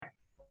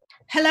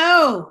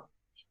Hello,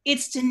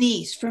 it's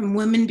Denise from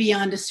Women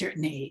Beyond a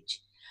Certain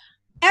Age.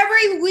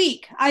 Every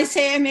week I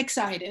say I'm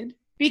excited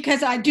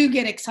because I do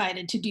get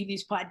excited to do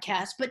these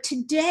podcasts, but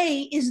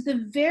today is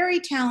the very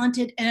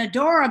talented and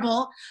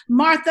adorable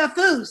Martha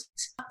Foose.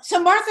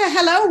 So Martha,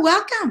 hello,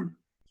 welcome.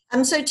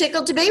 I'm so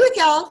tickled to be with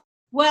y'all.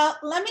 Well,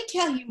 let me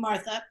tell you,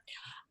 Martha,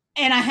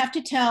 and I have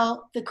to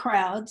tell the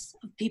crowds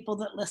of people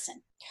that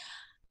listen.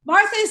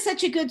 Martha is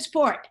such a good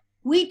sport.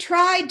 We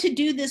tried to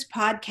do this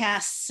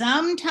podcast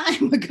some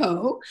time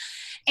ago,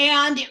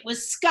 and it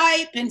was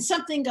Skype, and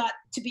something got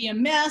to be a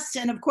mess.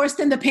 And of course,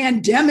 then the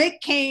pandemic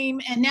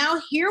came, and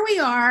now here we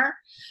are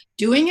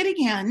doing it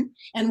again,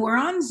 and we're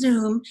on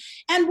Zoom,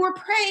 and we're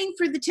praying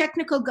for the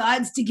technical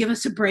gods to give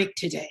us a break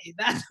today.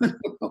 That's what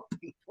we're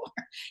hoping for.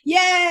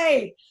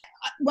 Yay!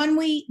 When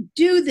we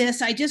do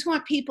this, I just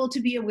want people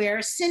to be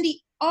aware,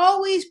 Cindy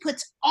always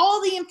puts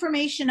all the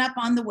information up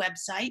on the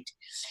website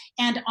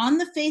and on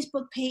the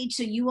Facebook page,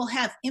 so you will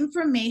have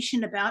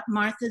information about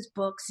Martha's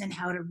books and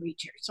how to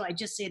reach her. So I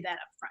just say that up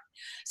front.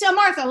 So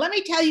Martha, let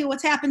me tell you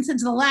what's happened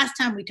since the last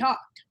time we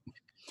talked.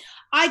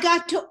 I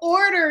got to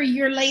order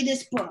your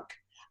latest book,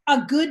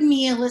 A Good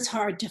Meal is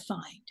Hard to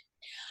Find.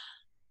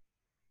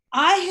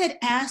 I had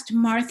asked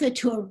Martha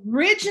to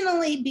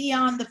originally be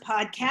on the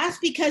podcast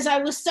because I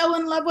was so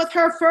in love with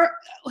her for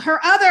her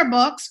other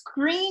books,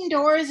 Green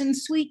Doors and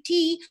Sweet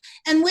Tea,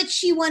 and which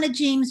she won a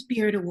James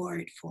Beard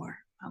Award for.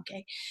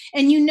 Okay.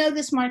 And you know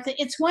this, Martha,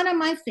 it's one of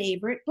my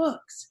favorite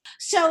books.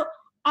 So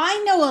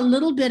I know a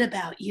little bit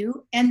about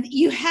you, and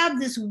you have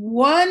this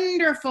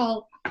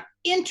wonderful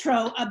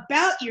intro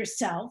about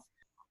yourself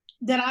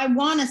that I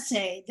want to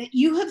say that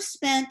you have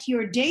spent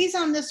your days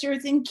on this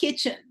earth in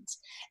kitchens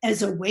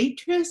as a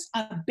waitress,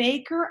 a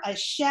baker, a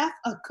chef,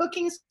 a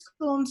cooking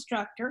school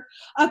instructor,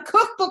 a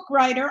cookbook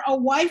writer, a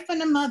wife,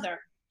 and a mother.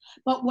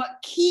 But what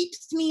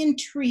keeps me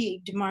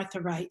intrigued, Martha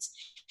writes,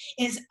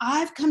 is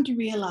I've come to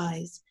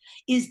realize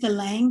is the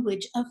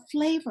language of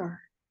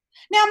flavor.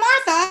 Now,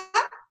 Martha,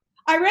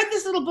 I read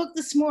this little book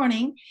this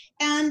morning,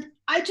 and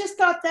I just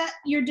thought that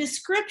your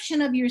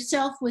description of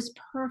yourself was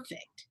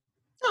perfect.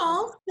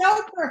 Oh,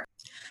 So perfect.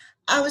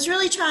 I was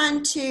really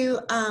trying to,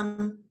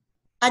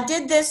 I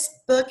did this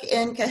book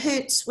in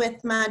cahoots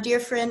with my dear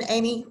friend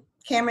Amy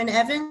Cameron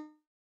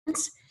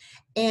Evans,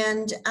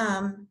 and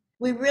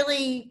we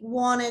really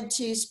wanted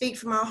to speak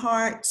from our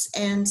hearts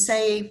and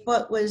say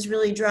what was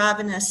really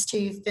driving us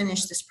to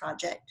finish this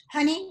project.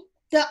 Honey,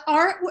 the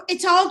art,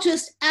 it's all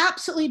just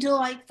absolutely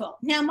delightful.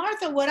 Now,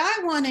 Martha, what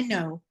I want to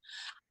know,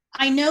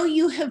 I know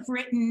you have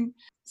written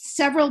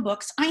several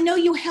books. I know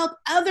you help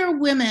other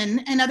women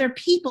and other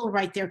people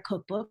write their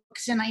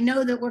cookbooks, and I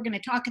know that we're going to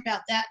talk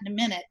about that in a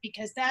minute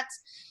because that's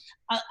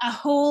a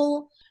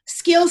whole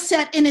skill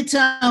set in its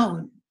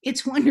own.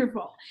 It's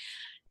wonderful.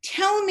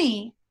 Tell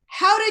me,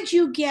 how did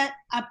you get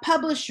a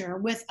publisher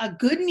with A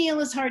Good Meal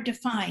is Hard to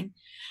Find?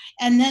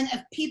 And then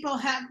if people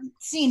haven't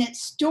seen it,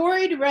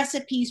 Storied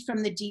Recipes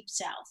from the Deep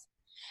South.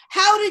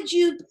 How did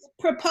you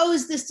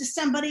propose this to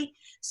somebody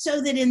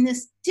so that in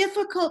this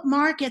difficult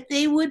market,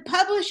 they would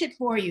publish it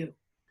for you?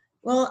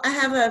 Well, I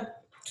have a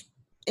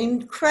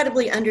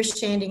incredibly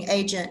understanding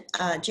agent,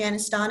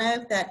 Janice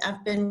Dono, that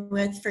I've been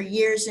with for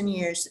years and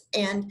years.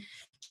 And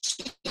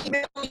she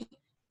really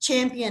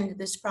championed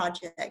this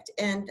project.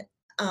 And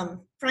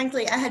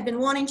frankly, I had been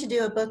wanting to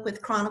do a book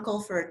with Chronicle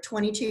for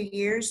 22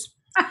 years.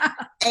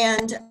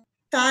 And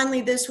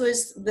finally, this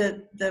was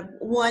the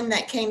one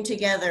that came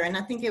together. And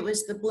I think it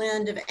was the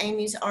blend of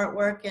Amy's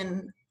artwork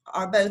and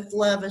our both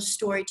love of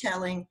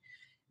storytelling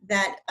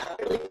that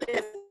really put it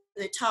at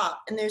the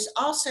top. And there's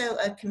also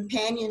a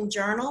companion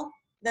journal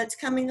that's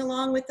coming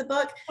along with the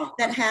book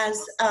that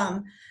has,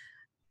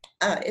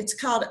 it's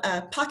called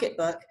a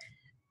pocketbook,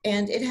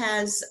 and it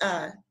has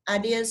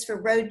ideas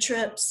for road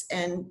trips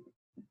and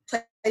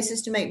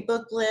places to make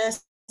book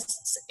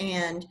lists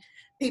and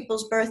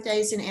people's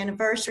birthdays and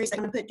anniversaries I'm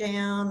going to put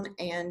down.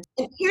 And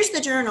here's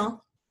the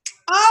journal.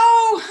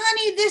 Oh,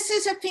 honey, this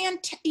is a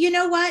fantastic, you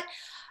know what?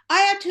 I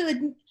have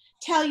to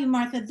tell you,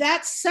 Martha,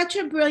 that's such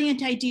a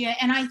brilliant idea.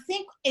 And I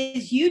think,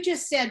 as you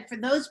just said, for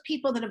those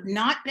people that have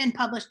not been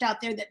published out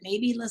there that may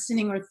be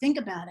listening or think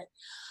about it,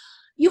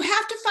 you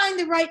have to find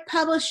the right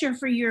publisher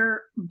for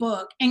your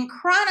book. And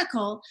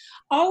Chronicle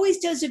always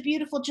does a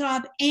beautiful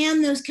job,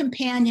 and those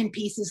companion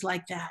pieces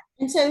like that.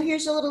 And so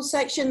here's a little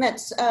section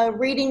that's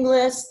reading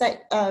lists,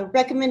 that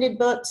recommended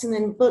books, and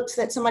then books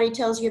that somebody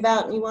tells you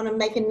about and you want to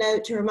make a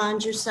note to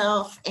remind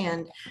yourself,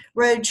 and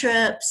road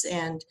trips.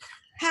 And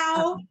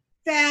how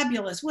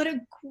fabulous. What a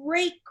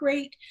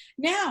great.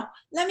 Now,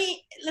 let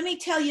me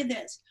tell you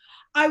this.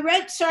 I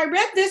read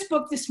this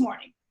book this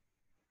morning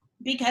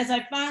because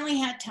I finally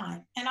had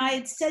time. And I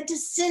had said to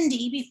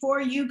Cindy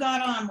before you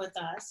got on with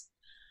us,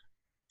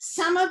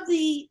 some of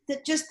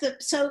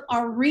so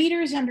our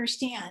readers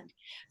understand,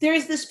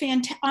 there's this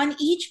on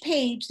each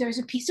page, there's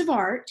a piece of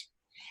art,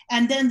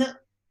 and then the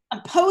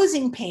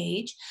opposing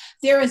page,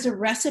 there is a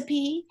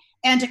recipe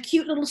and a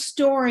cute little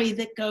story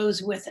that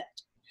goes with it.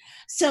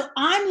 So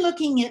I'm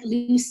looking at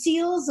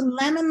Lucille's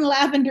lemon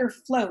lavender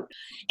float,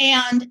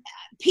 and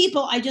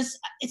people,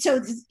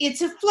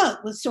 it's a float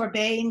with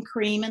sorbet and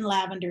cream and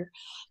lavender,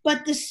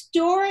 but the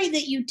story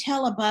that you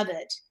tell above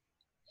it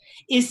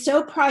is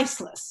so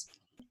priceless.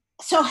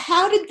 So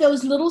how did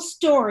those little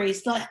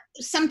stories,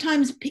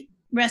 sometimes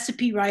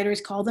recipe writers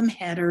call them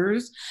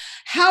headers,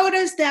 how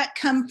does that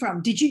come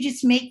from? Did you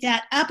just make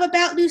that up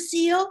about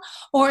Lucille,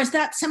 or is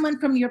that someone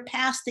from your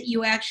past that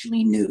you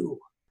actually knew?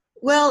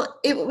 Well,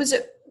 it was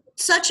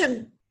such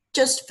a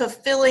just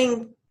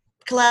fulfilling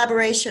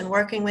collaboration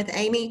working with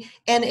Amy,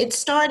 and it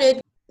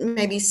started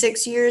maybe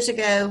 6 years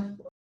ago.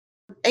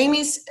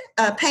 Amy's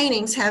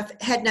paintings have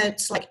head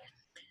notes like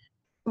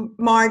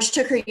Marge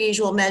took her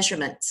usual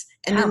measurements,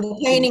 and then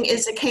the painting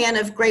is a can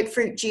of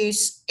grapefruit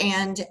juice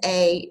and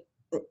a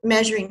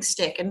measuring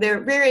stick, and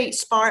they're very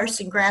sparse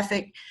and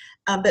graphic,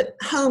 but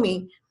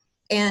homey.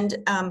 And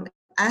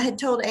I had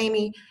told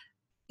Amy,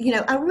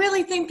 I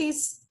really think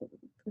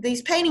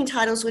these painting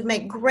titles would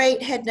make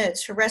great head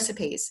notes for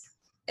recipes,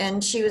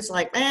 and she was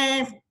like,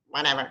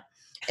 whatever.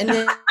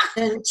 And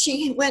then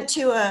she went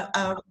to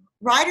a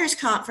writers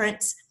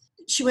conference.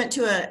 She went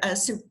to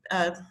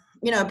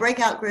a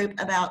breakout group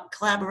about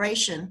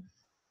collaboration,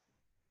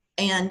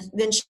 and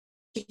then she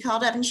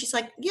called up and she's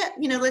like, yeah,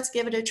 let's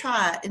give it a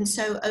try. And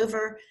so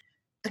over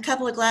a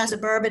couple of glasses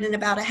of bourbon and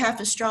about a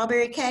half a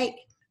strawberry cake,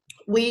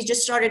 we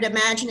just started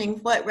imagining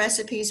what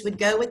recipes would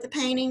go with the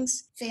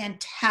paintings.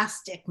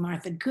 Fantastic,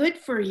 Martha. Good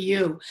for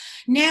you.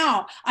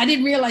 Now, I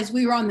didn't realize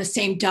we were on the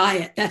same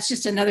diet. That's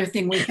just another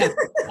thing we have.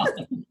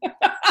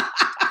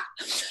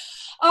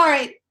 All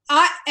right.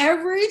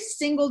 Every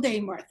single day,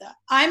 Martha,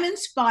 I'm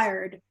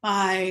inspired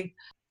by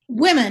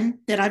women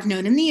that I've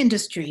known in the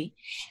industry.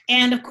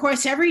 And of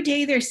course, every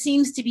day there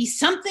seems to be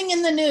something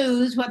in the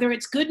news, whether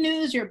it's good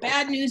news or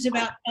bad news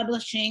about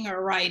publishing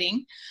or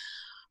writing.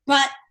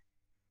 But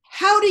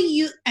how do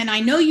you, and I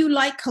know you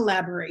like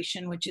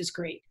collaboration, which is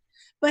great,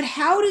 but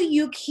how do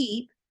you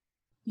keep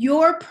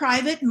your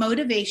private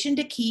motivation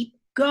to keep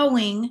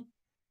going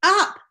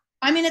up?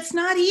 I mean, it's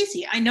not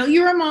easy. I know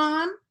you're a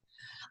mom.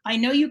 I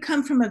know you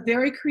come from a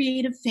very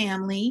creative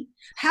family.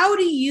 How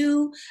do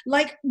you,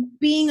 like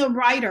being a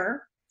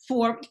writer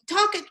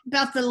talk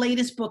about the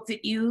latest book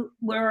that you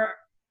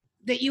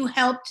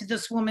helped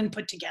this woman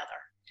put together,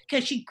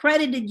 because she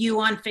credited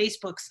you on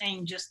Facebook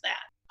saying just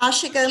that.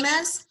 Asha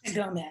Gomez.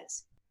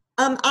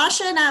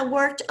 Asha and I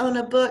worked on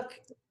a book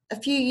a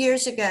few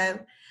years ago,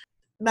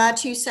 My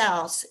Two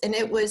Souths, and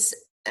it was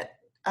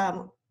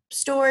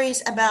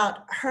stories about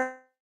her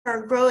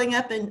growing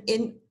up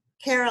in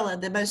Kerala,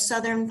 the most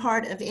southern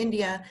part of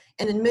India,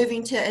 and then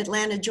moving to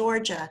Atlanta,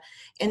 Georgia.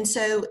 And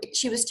so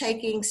she was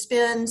taking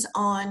spins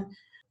on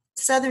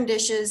southern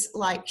dishes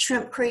like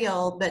shrimp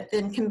creole, but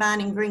then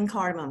combining green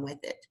cardamom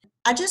with it.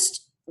 I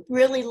just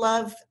really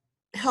love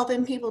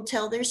helping people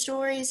tell their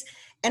stories,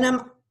 and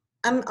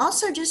I'm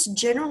also just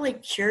generally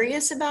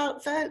curious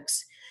about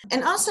folks,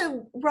 and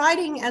also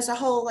writing as a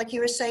whole. Like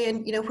you were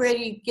saying, where do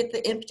you get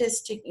the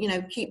impetus to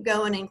keep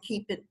going and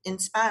keep it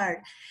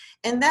inspired?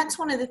 And that's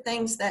one of the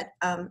things that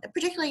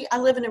particularly, I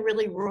live in a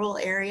really rural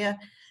area,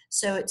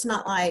 so it's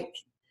not like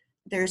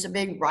there's a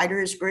big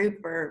writers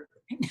group or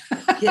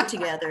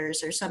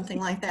get-togethers or something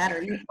like that,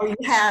 or you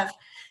have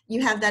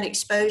that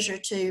exposure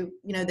to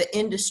the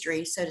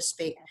industry, so to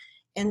speak.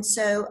 And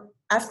so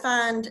I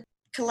find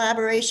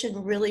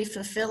collaboration really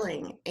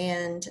fulfilling.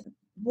 And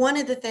one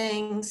of the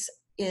things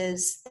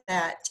is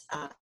that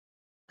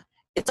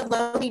it's a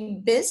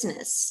lonely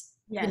business.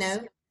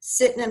 Yes.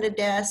 Sitting at a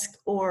desk,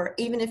 or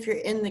even if you're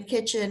in the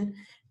kitchen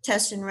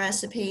testing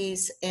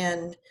recipes,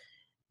 and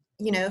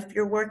if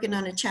you're working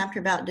on a chapter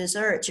about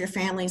desserts, your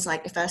family's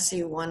like, if I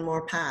see one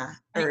more pie,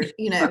 or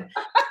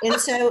and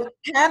so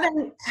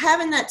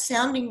having that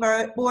sounding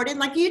board, and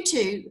like you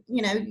two,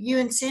 you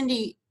and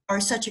Cindy are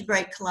such a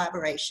great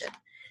collaboration.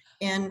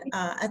 And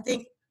I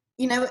think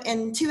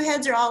and two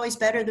heads are always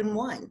better than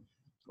one,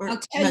 or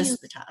most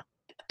of the time.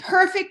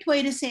 Perfect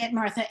way to say it,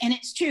 Martha, and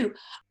it's true.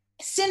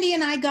 Cindy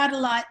and I got a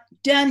lot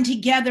done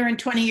together in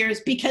 20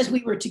 years because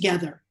we were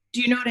together. Do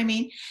you know what I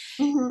mean?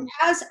 Mm-hmm.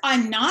 As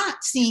I'm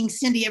not seeing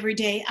Cindy every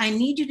day, I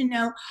need you to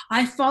know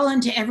I fall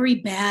into every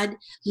bad,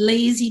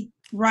 lazy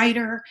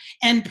writer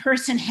and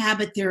person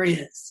habit there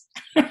is.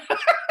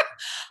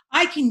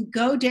 I can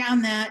go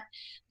down that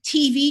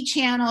TV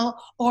channel,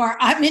 or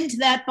I'm into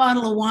that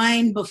bottle of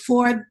wine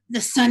before the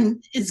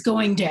sun is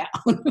going down.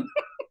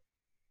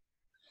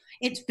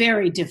 It's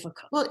very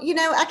difficult. Well,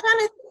 I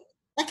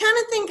kind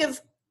of think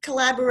of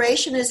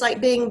collaboration as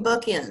like being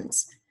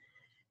bookends.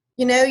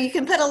 You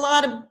can put a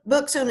lot of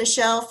books on a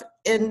shelf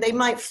and they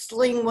might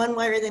sling one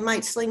way or they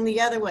might sling the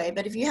other way.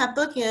 But if you have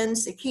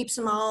bookends, it keeps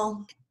them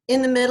all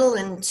in the middle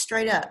and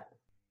straight up.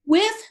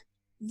 With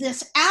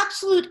this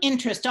absolute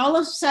interest all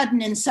of a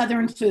sudden in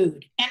Southern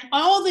food and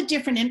all the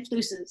different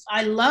influences,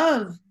 I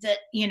love that,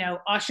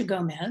 Asha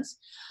Gomez.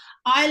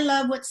 I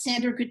love what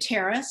Sandra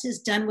Gutierrez has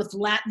done with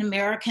Latin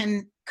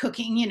American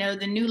cooking,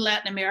 the new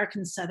Latin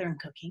American Southern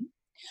cooking.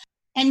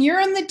 And you're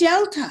in the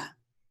Delta.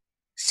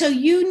 So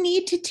you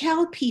need to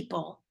tell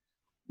people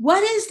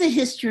What is the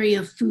history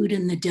of food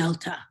in the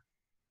Delta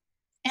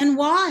and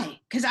why?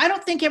 Because I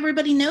don't think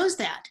everybody knows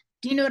that.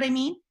 Do you know what I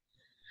mean?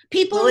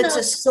 People Well, know.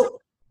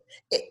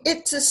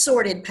 it's a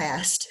sordid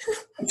past.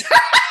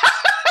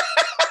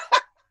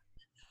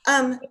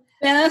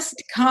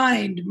 Best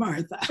kind,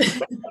 Martha.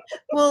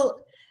 Well,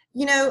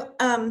 you know,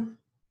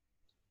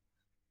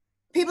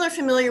 people are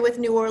familiar with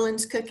New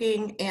Orleans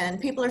cooking,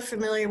 and people are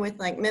familiar with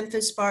like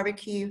Memphis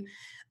barbecue,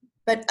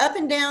 but up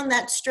and down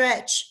that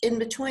stretch in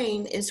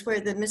between is where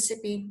the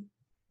Mississippi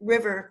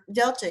River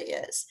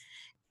Delta is.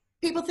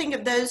 People think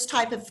of those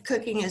type of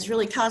cooking as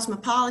really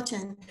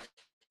cosmopolitan.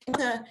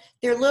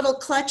 They're little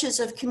clutches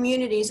of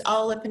communities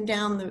all up and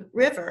down the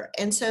river.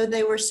 And so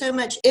they were so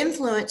much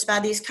influenced by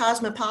these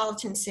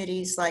cosmopolitan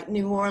cities like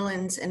New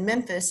Orleans and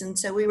Memphis. And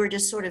so we were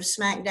just sort of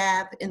smack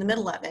dab in the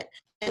middle of it.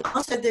 And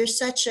also there's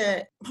such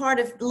a part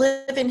of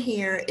living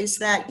here is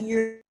that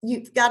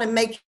you've got to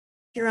make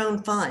your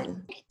own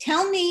fun.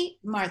 Tell me,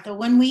 Martha,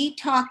 when we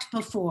talked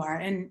before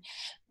and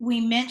we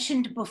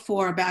mentioned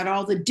before about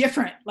all the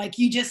different, like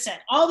you just said,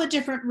 all the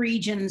different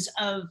regions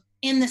of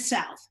in the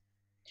South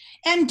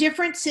and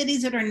different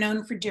cities that are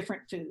known for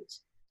different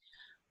foods.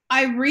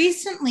 I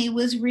recently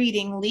was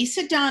reading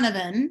Lisa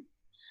Donovan,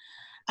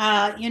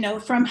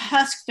 from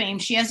Husk fame.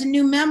 She has a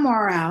new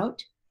memoir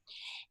out,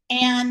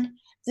 and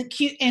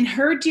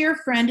her dear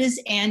friend is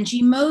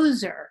Angie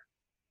Moser.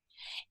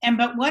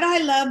 But what I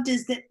loved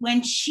is that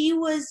when she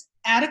was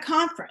at a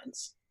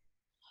conference,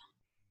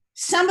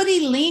 somebody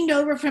leaned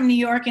over from New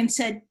York and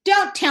said,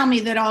 "Don't tell me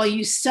that all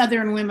you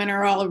Southern women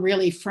are all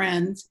really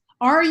friends.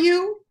 Are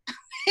you?"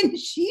 And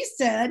she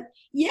said,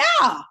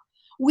 "Yeah,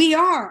 we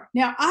are."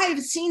 Now, I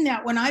have seen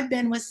that when I've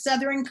been with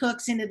Southern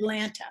cooks in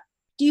Atlanta.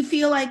 Do you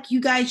feel like you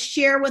guys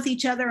share with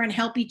each other and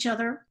help each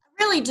other?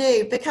 I really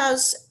do,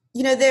 because,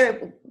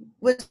 there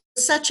was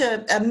such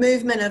a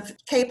movement of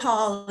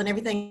K-Paul and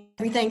everything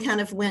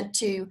kind of went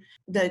to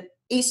the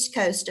East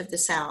Coast of the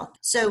South.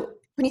 So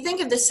when you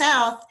think of the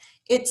South,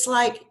 it's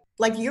like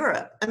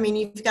Europe. I mean,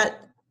 you've got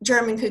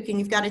German cooking,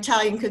 you've got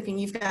Italian cooking,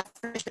 you've got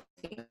French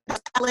cooking,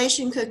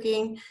 Appalachian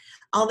cooking,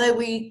 although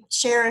we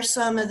share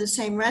some of the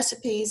same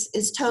recipes,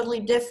 is totally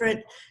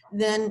different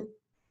than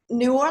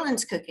New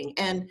Orleans cooking.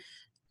 And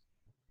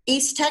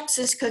East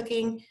Texas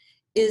cooking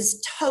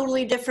is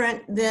totally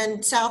different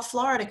than South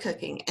Florida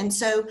cooking. And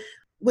so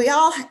we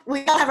all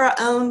have our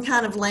own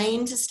kind of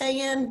lane to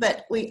stay in,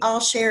 but we all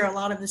share a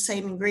lot of the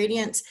same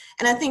ingredients.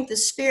 And I think the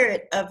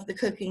spirit of the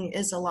cooking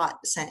is a lot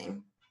the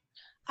same.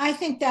 I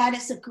think that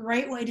is a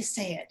great way to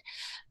say it.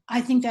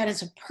 I think that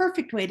is a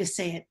perfect way to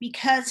say it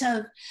because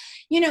of,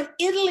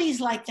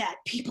 Italy's like that.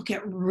 People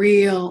get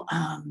real,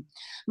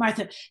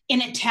 Martha,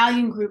 in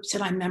Italian groups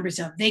that I'm members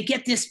of, they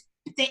get this,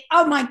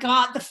 oh my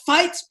God, the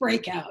fights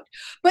break out.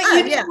 But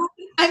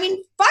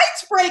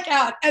fights break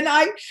out. And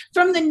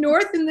from the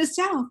North and the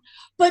South.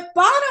 But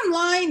bottom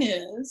line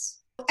is,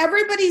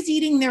 everybody's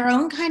eating their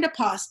own kind of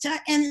pasta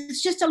and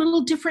it's just a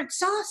little different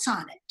sauce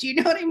on it. Do you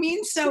know what I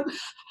mean? So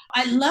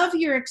I love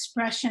your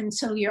expression.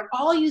 So you're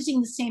all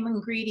using the same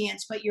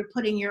ingredients, but you're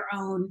putting your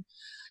own,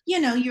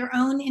 your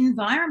own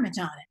environment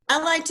on it.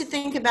 I like to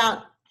think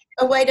about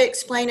a way to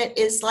explain it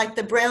is like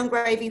the brown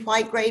gravy,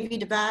 white gravy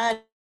divide.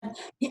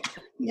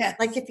 Yeah.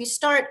 Like if you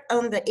start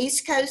on the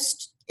East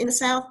Coast in the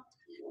South,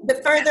 the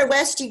further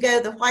west you go,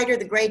 the whiter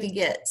the gravy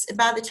gets. And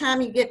by the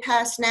time you get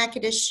past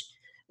Natchitoches,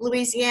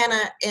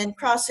 Louisiana, and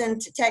cross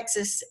into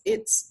Texas,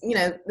 it's,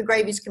 the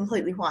gravy's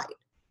completely white.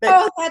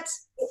 But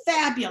that's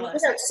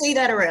fabulous. We don't see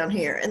that around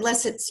here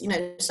unless it's,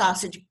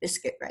 sausage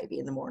biscuit gravy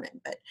in the morning.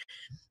 But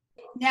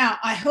now,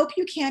 I hope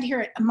you can't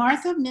hear it.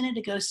 Martha, a minute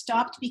ago,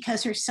 stopped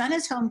because her son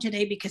is home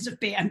today because of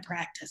band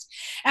practice.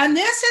 And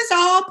this is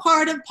all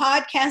part of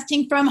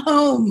podcasting from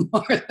home,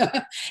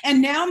 Martha.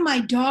 And now my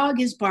dog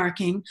is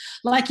barking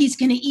like he's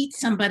going to eat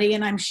somebody,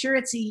 and I'm sure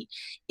it's an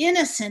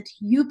innocent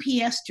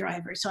UPS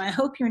driver. So I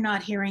hope you're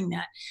not hearing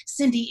that.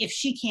 Cindy, if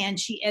she can,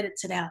 she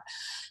edits it out.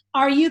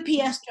 Our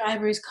UPS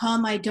drivers call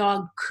my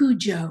dog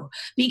Cujo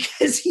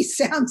because he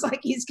sounds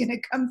like he's going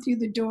to come through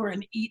the door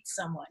and eat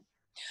someone.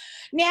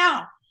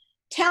 Now,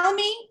 tell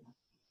me,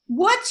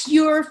 what's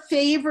your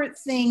favorite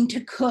thing to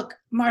cook,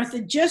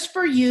 Martha, just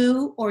for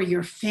you or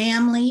your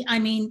family? I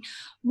mean,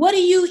 what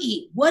do you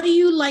eat? What do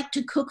you like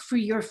to cook for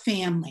your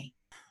family?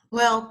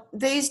 Well,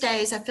 these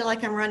days I feel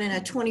like I'm running a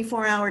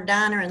 24-hour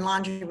diner and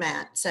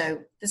laundromat.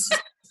 So this is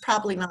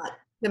probably not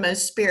the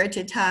most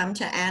spirited time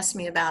to ask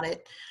me about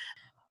it.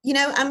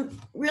 I'm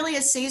really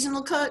a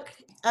seasonal cook.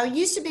 I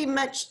used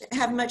to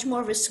have much more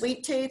of a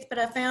sweet tooth, but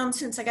I found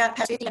since I got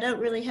past 50, I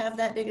don't really have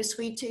that big a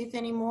sweet tooth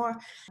anymore.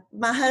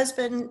 My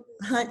husband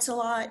hunts a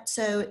lot,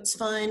 so it's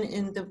fun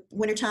in the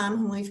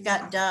wintertime when we've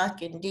got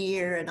duck and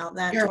deer and all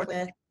that. Sure.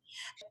 With.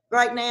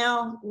 Right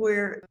now,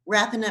 we're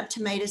wrapping up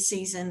tomato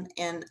season,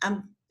 and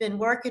I've been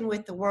working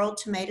with the World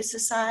Tomato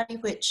Society,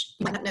 which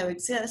you might not know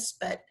exists,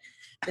 but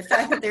the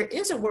fact that there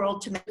is a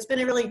World Tomato, it's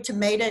been a really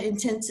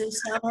tomato-intensive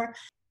summer.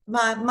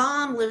 My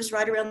mom lives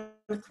right around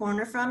the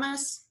corner from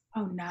us.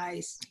 Oh,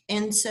 nice.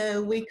 And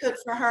so we cook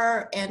for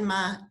her, and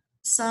my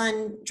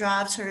son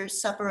drives her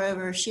supper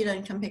over. She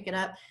doesn't come pick it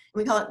up.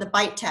 We call it the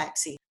bike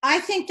taxi. I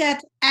think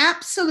that's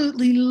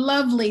absolutely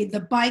lovely, the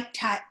bike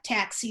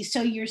taxi.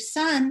 So your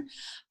son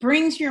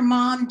brings your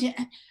mom to,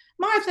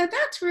 Martha,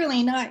 that's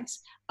really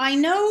nice. I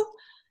know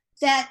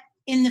that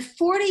in the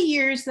 40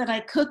 years that I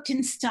cooked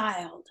and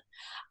styled,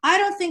 I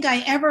don't think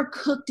I ever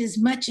cooked as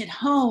much at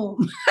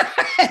home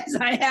as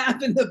I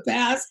have in the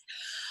past.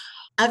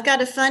 I've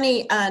got a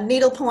funny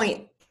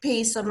needlepoint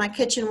piece on my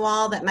kitchen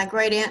wall that my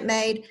great aunt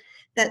made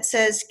that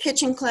says,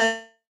 "Kitchen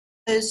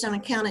closed on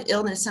account of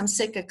illness. I'm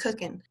sick of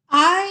cooking."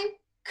 I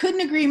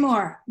couldn't agree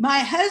more. My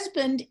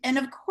husband, and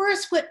of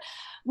course,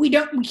 we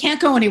can't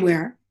go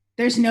anywhere.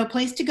 There's no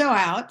place to go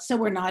out, so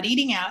we're not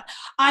eating out.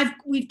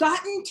 We've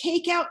gotten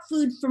takeout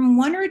food from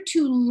 1 or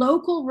 2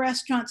 local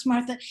restaurants,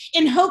 Martha,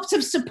 in hopes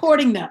of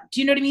supporting them. Do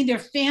you know what I mean? They're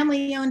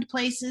family-owned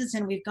places,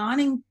 and we've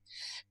gone and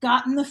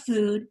gotten the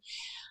food.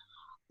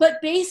 But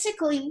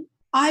basically,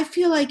 I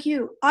feel like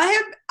you.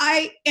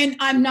 And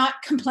I'm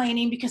not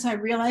complaining because I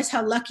realize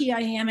how lucky I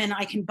am and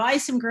I can buy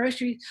some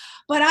groceries,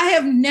 but I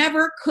have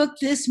never cooked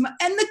this much.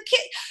 And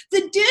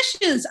the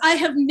dishes, I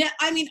have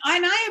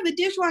a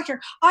dishwasher.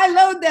 I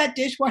load that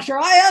dishwasher.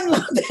 I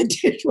unload that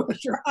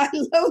dishwasher. I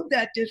load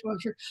that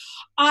dishwasher.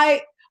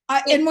 And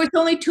there's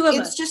only 2 of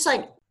us. It's just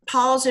like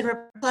pause and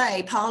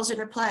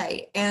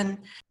replay. And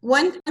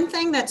one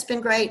thing that's been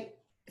great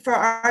for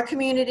our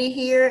community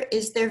here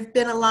is there've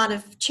been a lot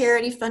of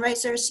charity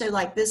fundraisers. So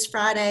like this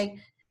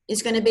Friday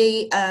is going to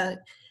be a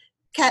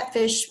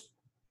catfish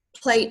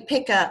plate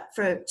pickup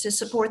to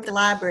support the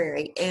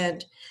library,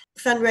 and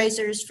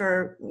fundraisers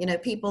for,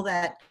 people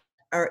that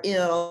are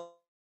ill,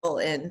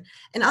 and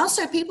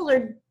also people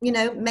are,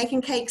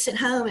 making cakes at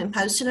home and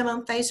posting them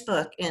on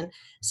Facebook. And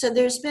so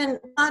there's been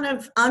a lot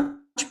of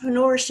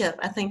entrepreneurship,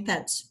 I think,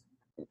 that's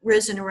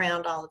risen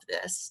around all of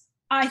this.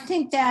 I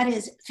think that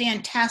is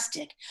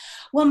fantastic.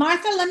 Well,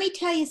 Martha, let me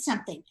tell you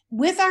something.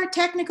 With our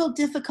technical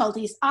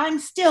difficulties,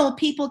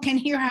 people can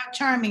hear how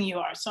charming you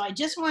are. So I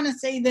just want to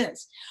say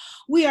this.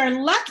 We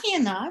are lucky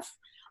enough.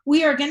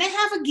 We are going to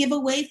have a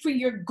giveaway for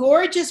your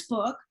gorgeous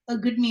book, A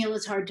Good Meal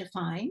is Hard to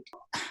Find.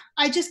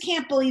 I just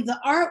can't believe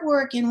the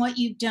artwork and what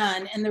you've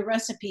done and the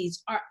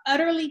recipes are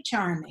utterly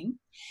charming.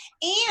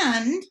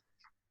 And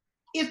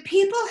if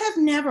people have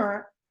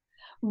never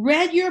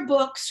read your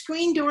book,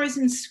 Screen Doors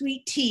and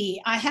Sweet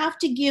Tea, I have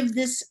to give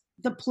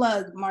the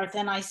plug, Martha,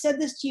 and I said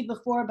this to you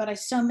before, but I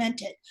so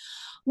meant it.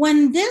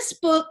 When this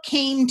book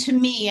came to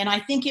me, and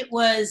I think it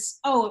was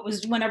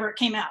whenever it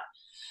came out,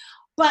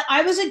 but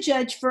I was a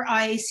judge for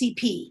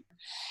IACP,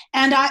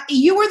 and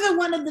you were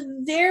one of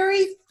the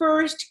very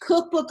first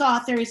cookbook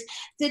authors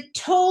that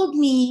told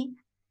me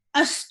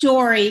a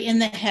story in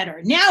the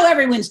header. Now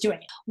everyone's doing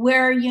it,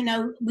 where,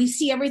 we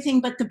see everything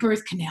but the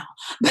birth canal.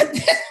 But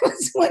this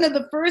was one of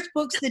the first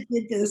books that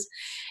did this.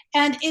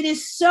 And it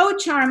is so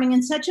charming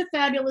and such a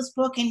fabulous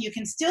book. And you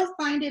can still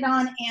find it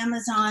on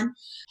Amazon.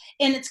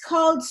 And it's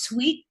called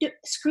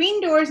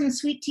Screen Doors and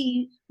Sweet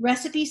Tea,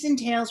 Recipes and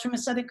Tales from a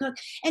Southern Cook.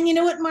 And you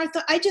know what,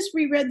 Martha? I just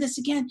reread this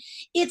again.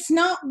 It's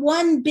not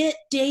one bit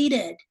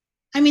dated.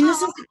 I mean,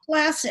 this is a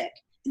classic.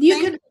 You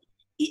could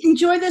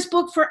enjoy this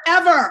book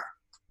forever.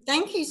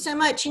 Thank you so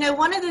much.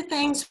 One of the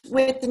things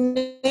with the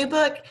new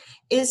book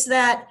is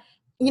that,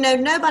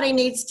 nobody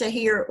needs to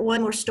hear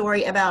one more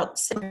story about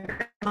sitting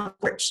on the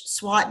porch,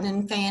 swatting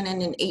and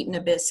fanning and eating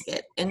a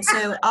biscuit. And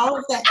so all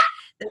of that,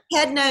 the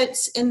head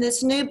notes in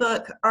this new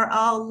book are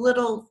all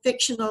little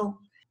fictional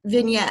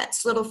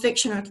vignettes, little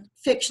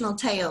fictional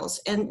tales.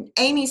 And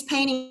Amy's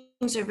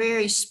paintings are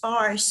very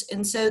sparse.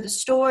 And so the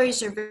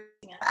stories are very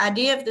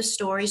idea of the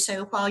story,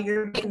 so while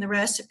you're making the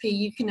recipe,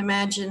 you can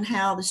imagine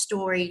how the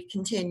story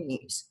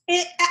continues.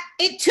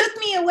 It took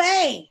me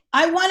away.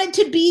 I wanted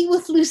to be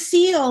with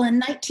Lucille in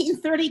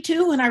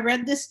 1932 when I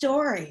read this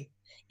story.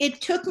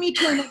 It took me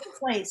to another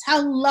place.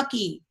 How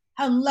lucky,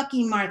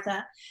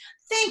 Martha.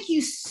 Thank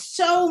you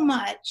so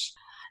much.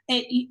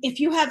 If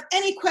you have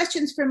any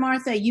questions for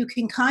Martha, you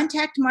can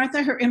contact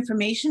Martha. Her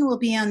information will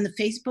be on the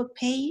Facebook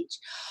page.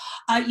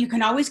 You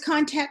can always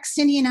contact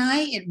Cindy and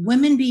I at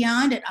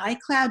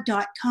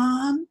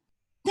womenbeyond@icloud.com.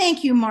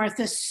 Thank you,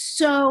 Martha,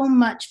 so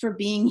much for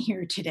being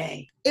here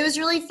today. It was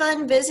really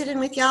fun visiting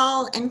with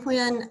y'all. And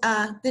when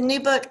the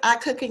new book, I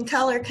Cook in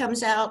Color,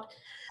 comes out,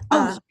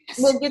 yes.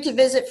 We'll get to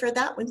visit for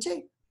that one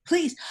too.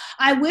 Please.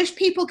 I wish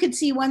people could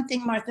see one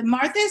thing, Martha.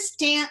 Martha's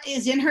stand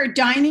is in her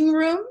dining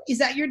room. Is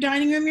that your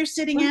dining room you're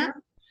sitting at?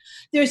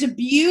 There's a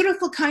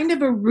beautiful kind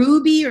of a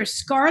ruby or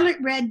scarlet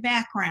red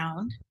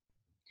background,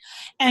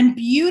 and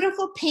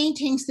beautiful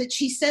paintings that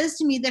she says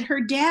to me that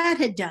her dad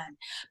had done.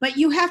 But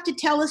you have to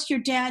tell us your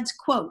dad's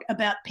quote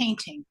about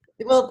painting.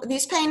 Well,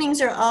 these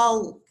paintings are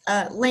all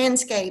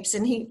landscapes,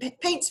 and he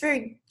paints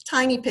very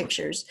tiny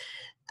pictures,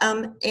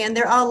 and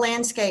they're all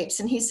landscapes.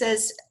 And he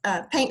says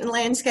painting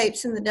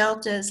landscapes in the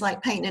Delta is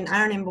like painting an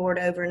ironing board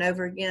over and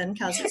over again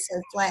because it's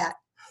so flat.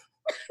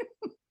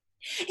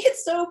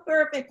 It's so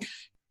perfect.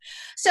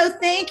 So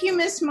thank you,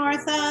 Miss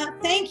Martha.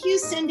 Thank you,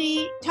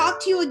 Cindy. Talk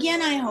to you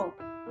again, I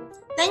hope.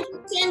 Thank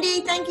you, Cindy.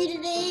 Thank you,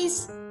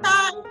 Denise.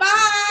 Bye.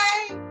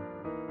 Bye.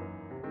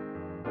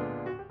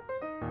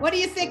 What do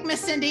you think, Miss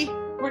Cindy?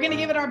 We're going to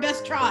give it our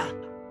best try.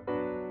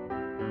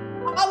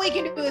 All we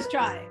can do is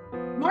try.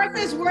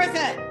 Martha's worth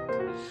it.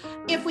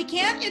 If we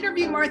can't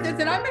interview Martha,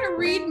 then I'm going to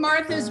read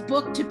Martha's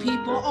book to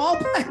people all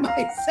by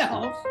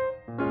myself.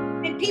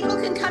 And people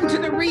can come to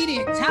the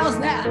readings. How's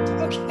that?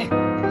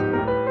 Okay.